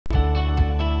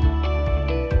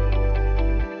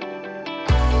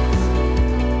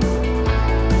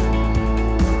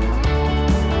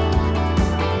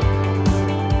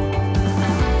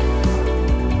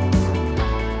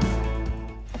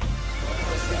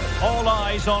All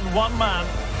eyes on one man.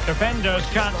 Defenders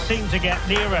can't seem to get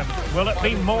near him. Will it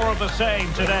be more of the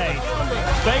same today?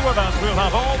 Stay with us. We'll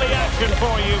have all the action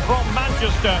for you from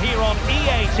Manchester here on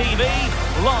EA TV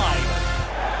Live.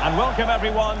 And welcome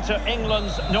everyone to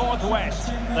England's Northwest.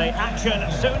 The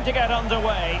action soon to get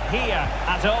underway here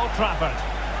at Old Trafford.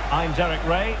 I'm Derek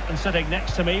Ray, and sitting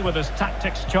next to me with his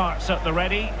tactics charts at the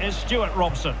ready is Stuart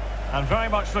Robson. And very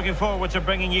much looking forward to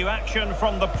bringing you action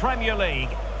from the Premier League.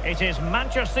 It is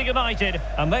Manchester United,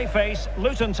 and they face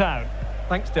Luton Town.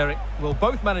 Thanks, Derek. Well,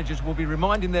 both managers will be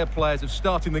reminding their players of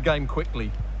starting the game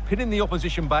quickly, pinning the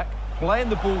opposition back, playing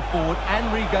the ball forward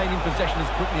and regaining possession as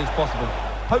quickly as possible.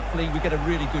 Hopefully we get a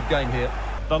really good game here.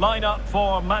 The lineup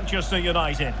for Manchester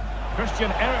United.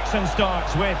 Christian Eriksen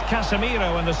starts with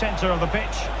Casemiro in the centre of the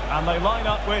pitch, and they line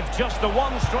up with just the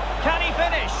one stroke. Can he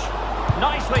finish?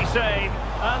 Nicely saved,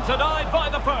 and denied by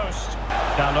the post.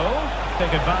 Dalot,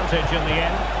 big advantage in the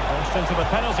end, pushed into the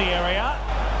penalty area.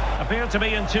 Appeared to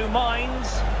be in two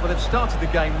minds. Well, they've started the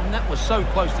game, and that was so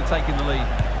close to taking the lead.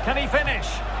 Can he finish?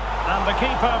 And the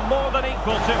keeper more than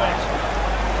equal to it.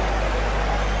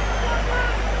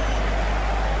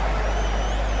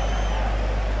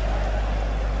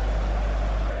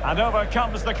 And over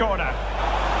comes the corner.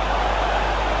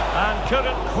 And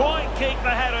couldn't quite keep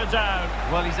the header down.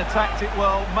 Well, he's attacked it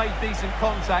well, made decent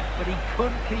contact, but he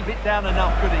couldn't keep it down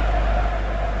enough, could he?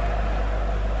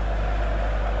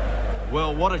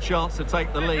 Well, what a chance to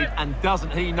take the lead, and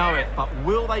doesn't he know it? But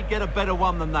will they get a better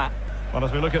one than that? Well,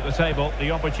 as we look at the table,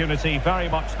 the opportunity very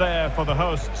much there for the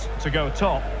hosts to go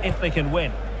top if they can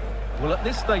win. Well, at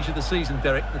this stage of the season,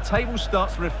 Derek, the table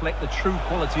starts to reflect the true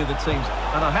quality of the teams,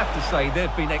 and I have to say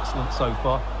they've been excellent so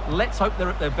far. Let's hope they're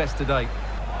at their best today.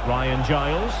 Ryan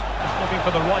Giles is looking for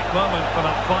the right moment for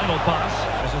that final pass.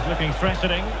 This is looking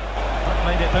threatening. That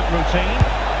made it look routine.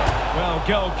 Well,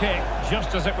 goal kick,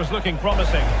 just as it was looking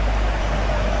promising.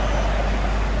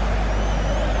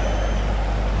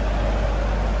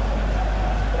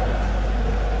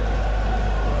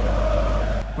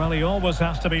 Well, he always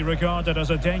has to be regarded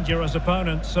as a dangerous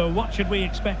opponent, so what should we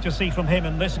expect to see from him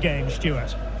in this game,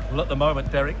 Stuart? Well, at the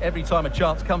moment, Derek, every time a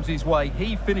chance comes his way,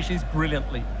 he finishes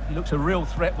brilliantly. He looks a real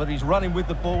threat, whether he's running with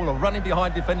the ball or running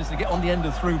behind defenders to get on the end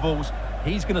of through balls.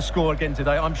 He's going to score again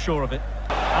today, I'm sure of it.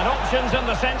 And options in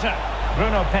the centre.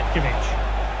 Bruno Petkovic.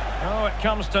 Oh, it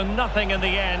comes to nothing in the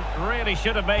end. Really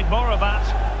should have made more of that.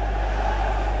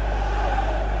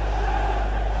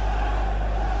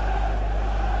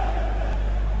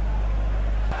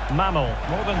 Mammal,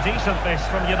 more than decent this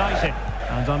from United.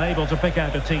 And unable to pick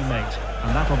out a teammate.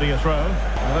 And that'll be a throw.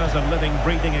 Well, there's a living,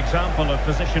 breathing example of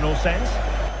positional sense.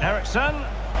 Eriksen.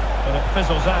 But it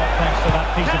fizzles out thanks to that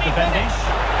piece of defending.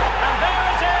 And there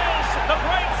it is! The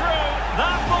breakthrough!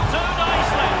 That will do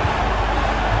nicely!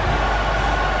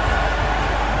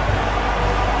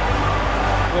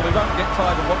 Well, we won't get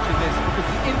tired of watching this because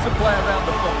the interplay around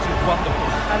the box is wonderful.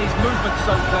 And his movement's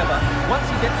so clever. Once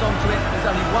he gets onto it, there's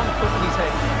only one foot in his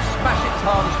head. Smash it as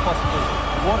hard as possible.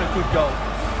 What a good goal.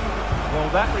 Well,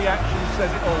 that reaction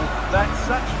says it all. That's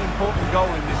such an important goal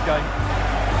in this game.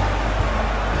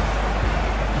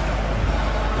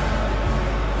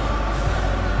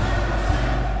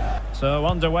 So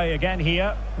underway again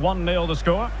here. 1-0 the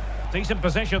score. Decent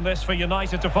position this for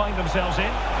United to find themselves in.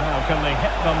 Now can they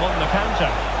hit them on the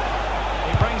counter?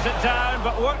 He brings it down,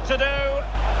 but work to do.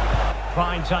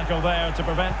 Fine tackle there to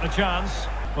prevent the chance.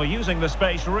 Well, using the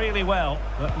space really well.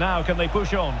 But now can they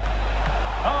push on?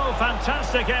 Oh,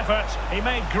 fantastic effort. He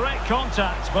made great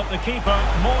contact, but the keeper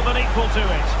more than equal to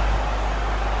it.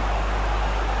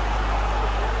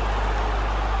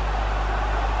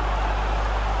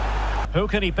 Who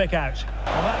can he pick out?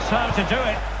 Well, that's how to do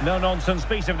it. No-nonsense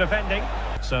piece of defending.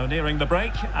 So nearing the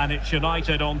break, and it's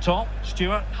United on top.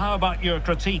 Stuart, how about your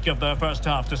critique of their first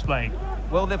half display?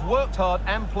 Well, they've worked hard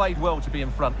and played well to be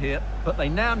in front here, but they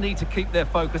now need to keep their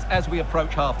focus as we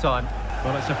approach half-time.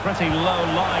 Well, it's a pretty low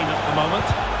line at the moment.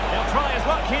 He'll try his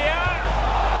luck here.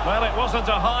 Well, it wasn't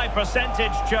a high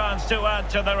percentage chance to add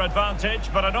to their advantage,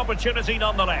 but an opportunity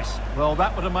nonetheless. Well,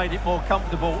 that would have made it more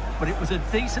comfortable, but it was a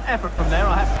decent effort from there,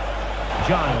 I have to...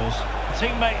 Giles.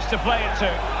 Teammates to play it to.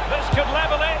 This could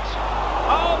level it.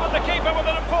 Oh, but the keeper with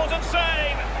an important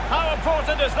save. How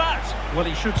important is that? Well,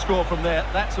 he should score from there.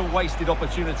 That's a wasted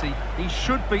opportunity. He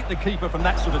should beat the keeper from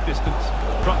that sort of distance.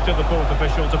 Instructed the fourth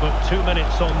official to put 2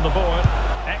 minutes on the board.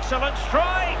 Excellent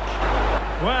strike!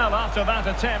 Well, after that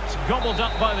attempt, gobbled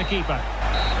up by the keeper.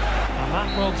 And that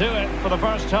will do it for the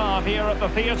first half here at the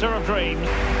Theatre of Dreams.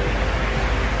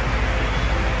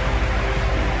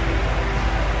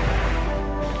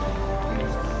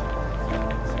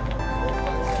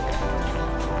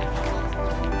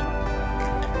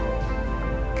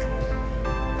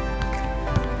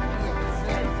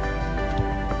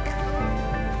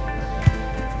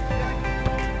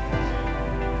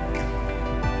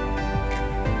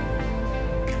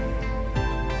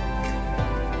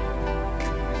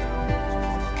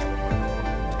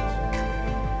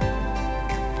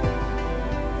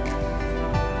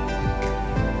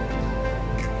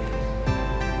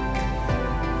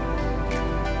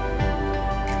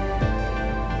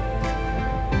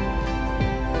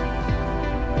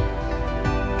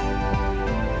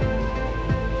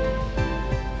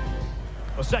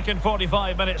 second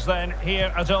 45 minutes then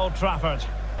here at Old Trafford.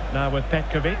 Now with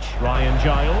Petkovic, Ryan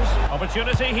Giles.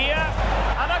 Opportunity here,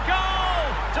 and a goal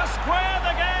to square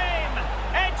the game.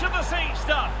 Edge of the seat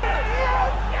stuff.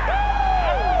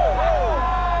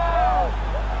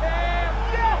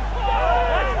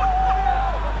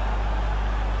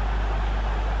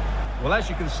 Well, as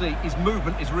you can see, his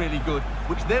movement is really good,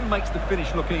 which then makes the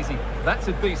finish look easy. That's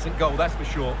a decent goal, that's for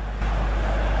sure.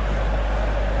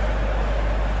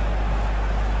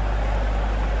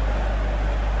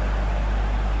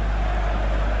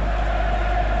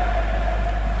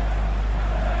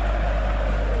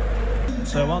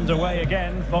 So underway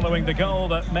again, following the goal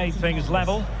that made things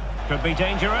level. Could be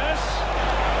dangerous.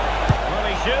 Will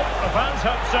he shoot? The fans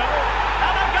hope so.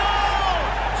 And a goal!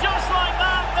 Just like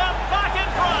that, they're back in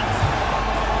front.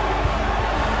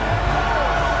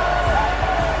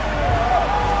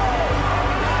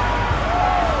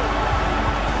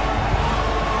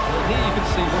 Well, here you can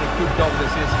see what a good goal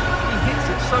this is. He hits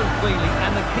it so cleanly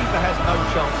and the keeper has no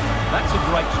chance. That's a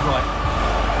great strike.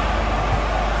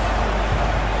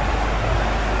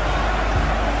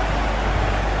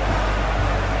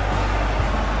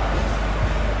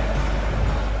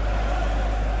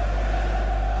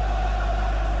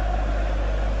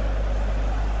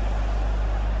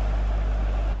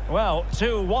 Well,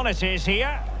 2-1 it is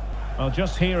here. Well,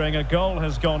 just hearing a goal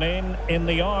has gone in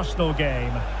the Arsenal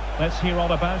game. Let's hear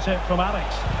all about it from Alex.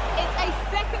 It's a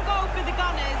second goal for the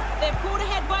Gunners. They're pulled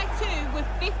ahead by 2 with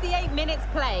 58 minutes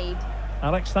played.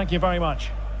 Alex, thank you very much.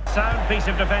 Sound piece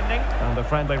of defending. And a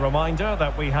friendly reminder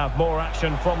that we have more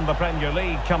action from the Premier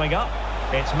League coming up.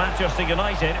 It's Manchester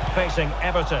United facing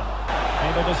Everton.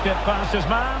 Able to skip past his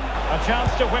man. A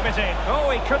chance to whip it in. Oh,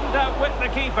 he couldn't outwit the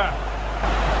keeper.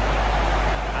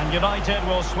 And United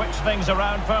will switch things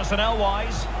around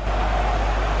personnel-wise.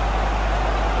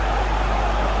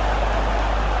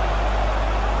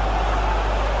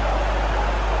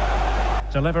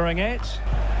 Delivering it.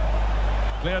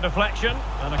 Clear deflection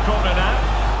and a corner now.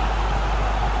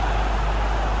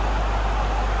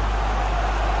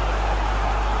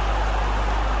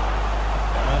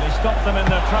 Well, they stopped them in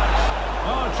their tracks.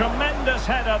 Oh, tremendous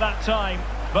header that time.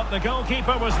 But the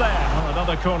goalkeeper was there. Well,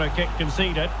 another corner kick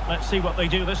conceded. Let's see what they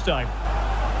do this time.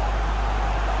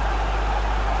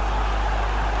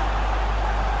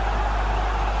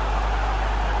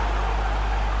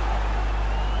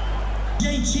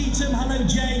 Jay Cheetham, hello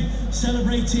Jay.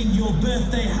 Celebrating your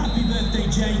birthday. Happy birthday,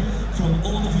 Jay, from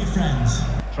all of your friends.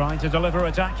 Trying to deliver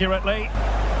it accurately.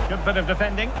 Good bit of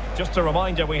defending. Just a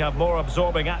reminder, we have more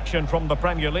absorbing action from the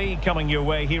Premier League coming your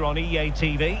way here on EA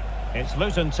TV. It's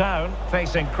Luton Town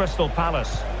facing Crystal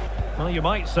Palace. Well, you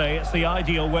might say it's the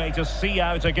ideal way to see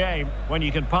out a game when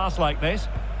you can pass like this.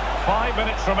 5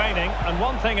 minutes remaining, and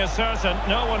one thing is certain,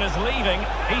 no one is leaving.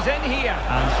 He's in here.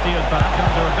 And steered back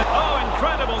under a bit. Oh,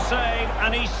 incredible save,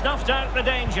 and he snuffed out the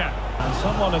danger. And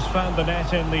someone has found the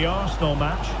net in the Arsenal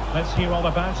match. Let's hear all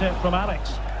about it from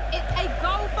Alex. It's a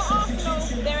goal for Arsenal.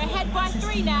 They're ahead by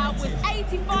 3 now with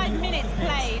 85 minutes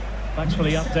played. Thanks for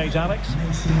the update, Alex.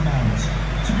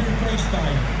 To be replaced by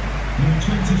number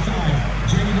 25,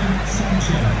 Jadon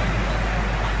Sancho.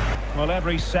 Well,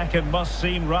 every second must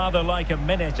seem rather like a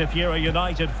minute if you're a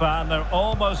United fan. They're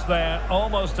almost there,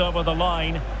 almost over the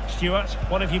line. Stuart,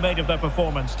 what have you made of their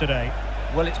performance today?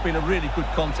 Well, it's been a really good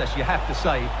contest, you have to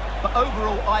say. But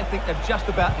overall, I think they've just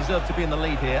about deserved to be in the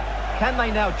lead here. Can they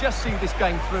now just see this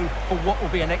game through for what will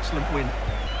be an excellent win?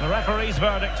 The referee's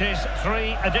verdict is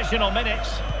 3 additional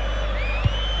minutes.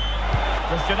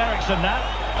 Christian Eriksen now.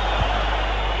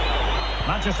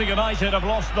 Manchester United have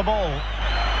lost the ball.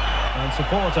 And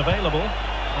support available.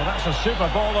 Well, that's a super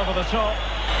ball over the top.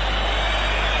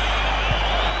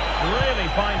 Really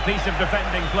fine piece of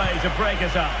defending play to break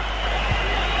it up.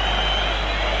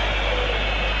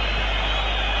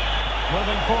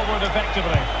 Moving forward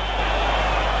effectively.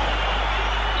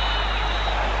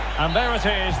 And there it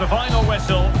is, the final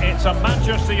whistle. It's a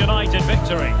Manchester United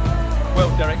victory. Well,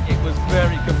 Derek, it was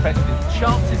very competitive.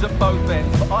 Chances at both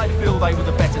ends, but I feel they were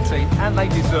the better team and they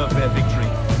deserve their victory.